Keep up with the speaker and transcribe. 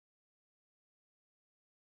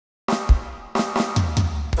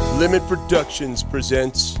Limit Productions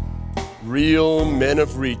presents Real Men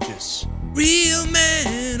of Regis. Real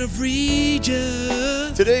Men of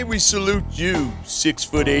Regis. Today we salute you,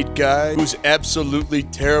 6'8" guy who's absolutely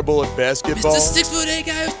terrible at basketball. Mr. 6'8"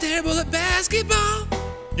 guy who's terrible at basketball.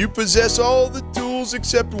 You possess all the tools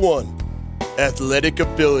except one: athletic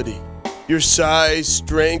ability. Your size,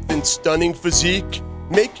 strength, and stunning physique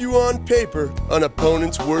make you on paper an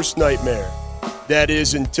opponent's worst nightmare. That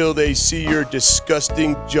is until they see your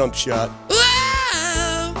disgusting jump shot.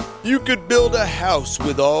 Wow! You could build a house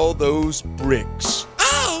with all those bricks.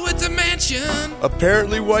 Oh, it's a mansion.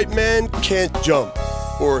 Apparently white man can't jump,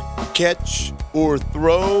 or catch, or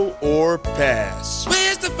throw, or pass.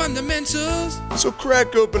 Where's the fundamentals? So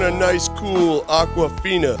crack open a nice cool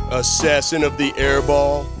Aquafina, assassin of the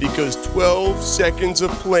airball, because 12 seconds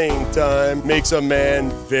of playing time makes a man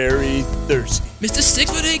very thirsty. Mr.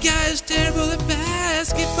 6'8" guy is terrible at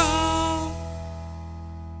basketball.